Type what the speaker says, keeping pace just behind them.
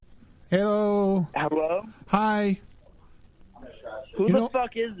Hello. Hello? Hi. Who the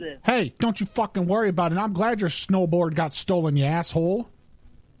fuck is this? Hey, don't you fucking worry about it. I'm glad your snowboard got stolen, you asshole.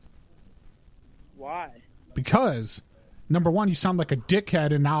 Why? Because, number one, you sound like a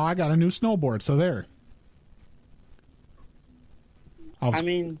dickhead, and now I got a new snowboard, so there. I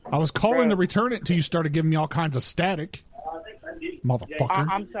was calling to return it until you started giving me all kinds of static. Motherfucker.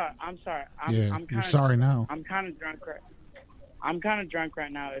 I'm sorry. You're sorry now. I'm kind of drunk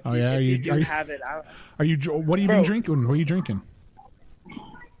right now. If you have it. What have you been drinking? What are you drinking?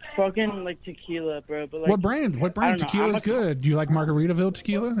 Fucking like tequila, bro. But like, what brand? What brand? Tequila is good. Do you like Margaritaville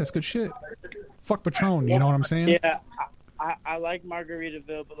tequila? That's good shit. Fuck Patron. You know what I'm saying? Yeah, I like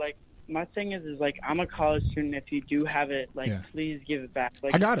Margaritaville, but like my thing is like I'm a college student. If you do have it, like please give it back.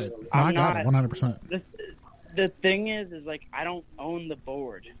 Like I got it. I got it 100%. The thing is like I don't own the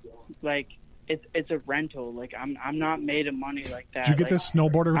board. Like it's a rental. Like I'm not made of money like that. Do you get this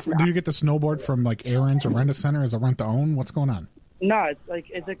snowboarder? Do you get the snowboard from like Aaron's or Rent a Center as a rent to own? What's going on? No,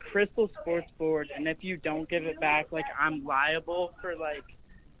 it's a Crystal Sports board, and if you don't give it back, like I'm liable for like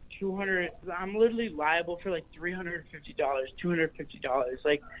 $200. I'm literally liable for like $350, $250.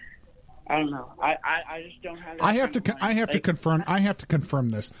 Like I don't know. I just don't have. I have to confirm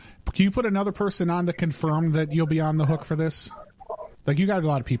this. Can you put another person on to confirm that you'll be on the hook for this? Like you got a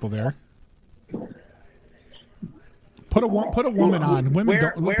lot of people there. Put a woman on. Women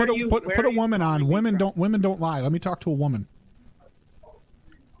don't put a woman on. Women don't lie. Let me talk to a woman.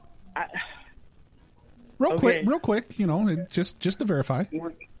 Real quick, you know, just to verify.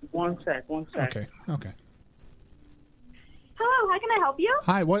 One sec. Okay. Hello, how can I help you?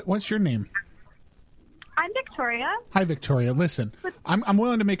 Hi, what's your name? I'm Victoria. Hi, Victoria. Listen, I'm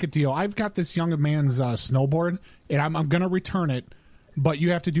willing to make a deal. I've got this young man's snowboard, and I'm going to return it, but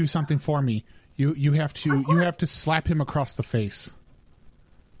you have to do something for me. You have to slap him across the face.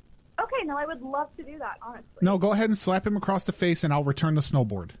 Okay, no, I would love to do that, honestly. No, go ahead and slap him across the face, and I'll return the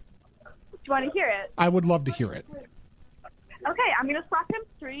snowboard. Do you want to hear it? I would love to hear it. Okay, I'm going to slap him.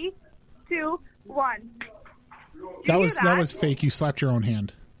 3, 2, 1. That was fake. You slapped your own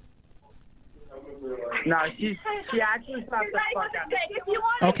hand. No, she actually slapped the fuck out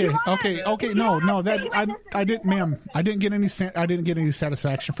of me. Okay. No, that I didn't, ma'am. I didn't get any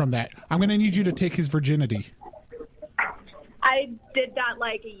satisfaction from that. I'm going to need you to take his virginity. I did that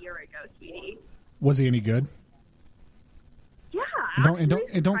like a year ago, sweetie. Was he any good? Yeah.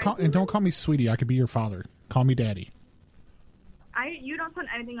 Don't call me sweetie. I could be your father. Call me daddy. You don't sound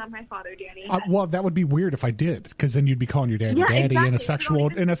anything like my father, Danny. Well, that would be weird if I did, because then you'd be calling your daddy daddy in a sexual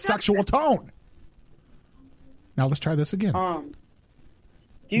tone. Now let's try this again. I'm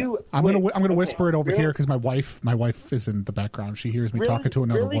gonna whisper it over here because my wife is in the background. She hears me talking to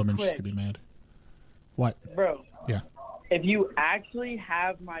another woman. She's gonna be mad. What? Bro. Yeah. If you actually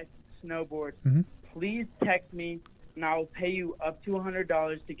have my snowboard, please text me, and I'll pay you up to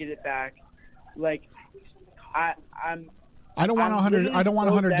 $100 to get it back. Like, I don't want $100. I don't want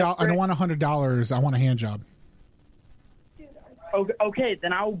 $100. I don't want $100. I want a hand job. Okay,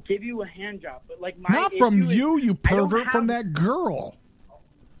 then I'll give you a hand job. But like, not from you pervert. From that girl.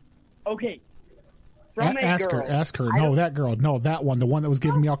 Okay. Ask her. No, that girl. No, that one. The one that was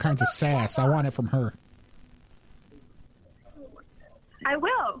giving me all kinds of sass. I want it from her. I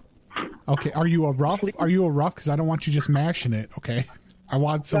will. Okay. Are you a rough? Because I don't want you just mashing it. Okay. I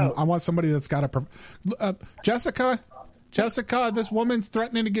want somebody that's got a. Jessica, this woman's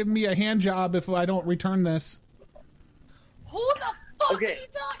threatening to give me a hand job if I don't return this. Who the fuck are you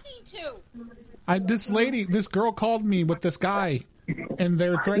talking to? This girl called me with this guy, and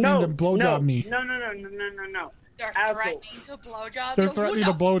they're threatening to blowjob me. No. They're threatening to blowjob you? They're threatening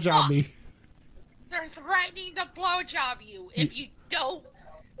to blowjob me. They're threatening to blowjob you if you don't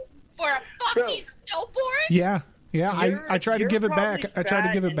for a fucking snowboard? Yeah. I tried to give it back. I tried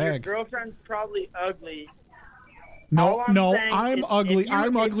to give it back. Your girlfriend's probably ugly. No, I'm ugly.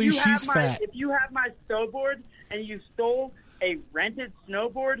 I'm ugly. She's fat. If you have my snowboard and you stole a rented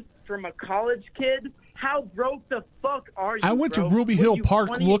snowboard from a college kid, how broke the fuck are you? I went to Ruby Hill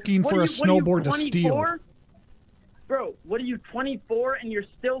Park looking for a snowboard to steal. Bro, what are you, 24 and you're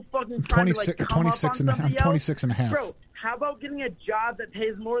still fucking trying to like come up on somebody else? I'm 26 and a half. Bro, how about getting a job that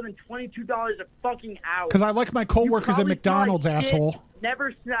pays more than $22 a fucking hour? Because I like my coworkers at McDonald's, asshole.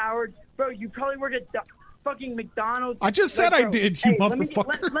 Never showered. Bro, you probably work at fucking McDonald's. I just said I did, you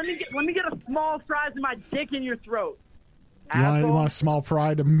motherfucker. Let me get a small fries and my dick in your throat. You want a small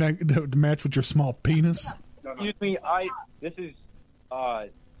fry to match with your small penis? Excuse me, this is the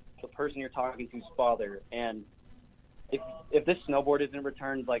person you're talking to's father, and if this snowboard isn't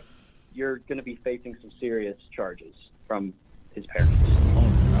returned, like, you're going to be facing some serious charges from his parents. Oh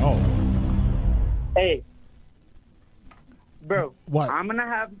no. Hey, bro. What? I'm gonna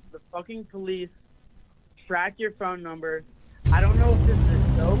have the fucking police track your phone number. I don't know if this is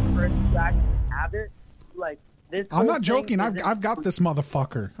a joke or if you actually have it. Like this. I'm not joking. I've got this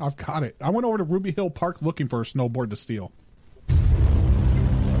motherfucker. I've got it. I went over to Ruby Hill Park looking for a snowboard to steal.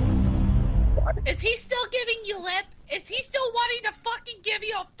 Is he still giving you lip? Is he still wanting to fucking give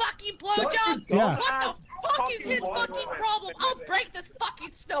you a fucking blowjob? Yeah. What the fuck is his fucking problem? I'll break this fucking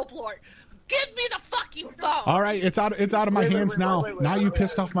snowboard. Give me the fucking phone. All right, it's out of my hands now. Now you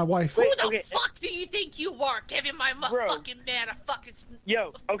pissed off my wife. Who the fuck do you think you are giving my fucking man a fucking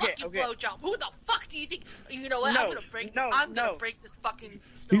blowjob? Who the fuck do you think? You know what? I'm gonna break this fucking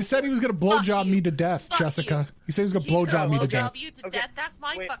snowboard. He said he was gonna blowjob me to death, Jessica. He said he was gonna blowjob me to death. You to death. That's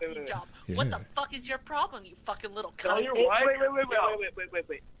my fucking job. Yeah. What the fuck is your problem, you fucking little cunt?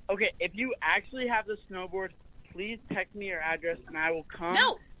 Wait. Okay, if you actually have the snowboard, please text me your address and I will come.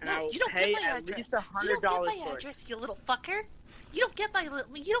 And I will you don't pay get my at address. least $100 You don't get my for address, you little fucker. You don't get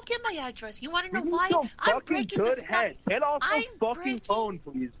my address. You want to know why? Some I'm fucking breaking good this head. Get off the fucking phone,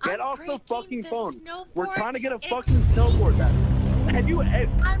 please. Get off the fucking phone. We're trying to get a fucking snowboard back. Have you,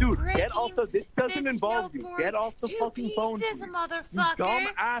 dude? Get off the. This doesn't involve you. Get off the fucking phone, please. Motherfucker. You dumb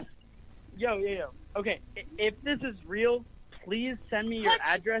ass. Yo. Okay, if this is real, please send me your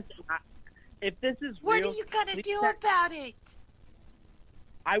address. If this is real, what are you gonna do about it?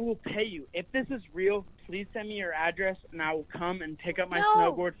 I will pay you. If this is real, please send me your address, and I will come and pick up my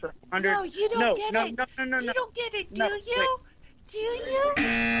snowboard for $100. No, you don't get it. No. You don't get it, do No, you? wait. Do you?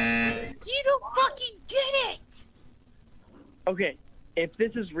 You don't fucking get it. Okay, if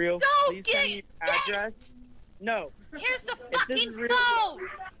this is real, please send me your address. No. Here's the If this fucking is real- phone.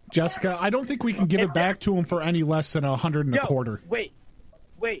 Jessica, I don't think we can give it back to him for any less than $125. Wait.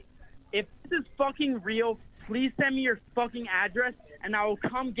 If this is fucking real, please send me your fucking address, and I will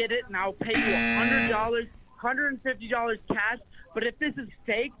come get it, and I will pay you $100, $150 cash. But if this is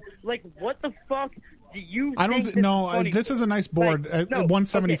fake, like, what the fuck do you? I don't know. This is a nice board. Like, no,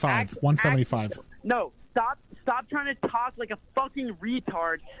 175. okay, 175. No, stop trying to talk like a fucking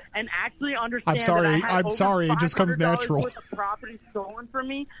retard and actually understand. I'm sorry. That I had I'm sorry. It just comes $500 natural. Worth of property stolen from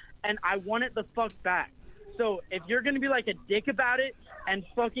me, and I want it the fuck back. So if you're gonna be like a dick about it and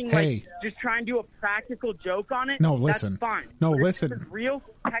fucking like just try and do a practical joke on it, no, listen. That's fine. No, but listen. If it's real,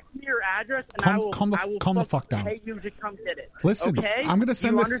 text me your address and I will calm the fuck down. pay you to come get it. Listen, okay? I'm gonna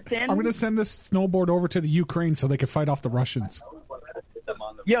send understand I'm me? gonna send this snowboard over to the Ukraine so they can fight off the Russians.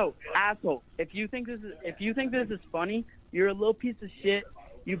 Yo, asshole! If you think this is funny, you're a little piece of shit.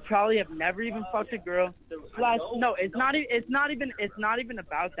 You probably have never even fucked a girl. No, it's not even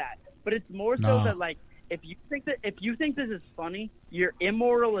about that. But it's more so that like if you think this is funny, you're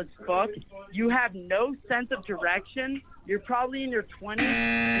immoral as fuck. You have no sense of direction. You're probably in your 20s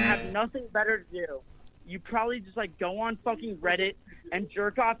and have nothing better to do. You probably just like go on fucking Reddit and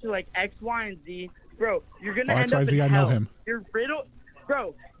jerk off to like X, Y, and Z. Bro, you're gonna end up in hell. I know him. You're riddled.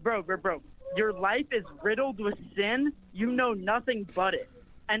 Bro. Your life is riddled with sin. You know nothing but it.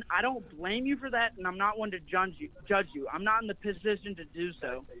 And I don't blame you for that, and I'm not one to judge you. I'm not in the position to do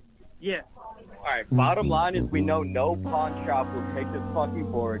so. Yeah. All right, bottom line is we know no pawn shop will take this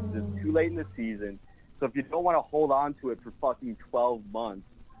fucking board because it's too late in the season. So if you don't want to hold on to it for fucking 12 months,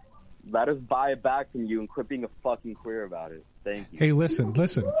 let us buy it back from you and quit being a fucking queer about it. Thank you. Hey, listen.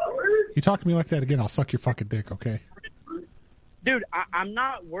 You talk to me like that again, I'll suck your fucking dick, okay? Dude, I'm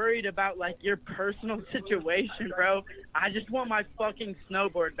not worried about like your personal situation, bro. I just want my fucking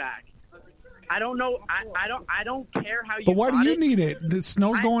snowboard back. I don't know. I don't care how you. But why do you need it? The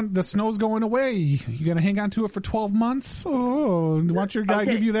snow's going away. You gonna hang on to it for 12 months? Oh, watch your guy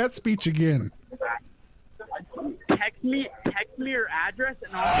give you that speech again. Text me your address,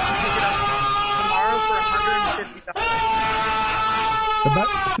 and I'll pick it up tomorrow for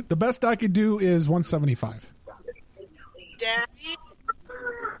 $150. The best I could do is 175. Daddy.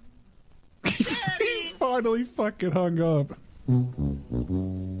 He finally fucking hung up.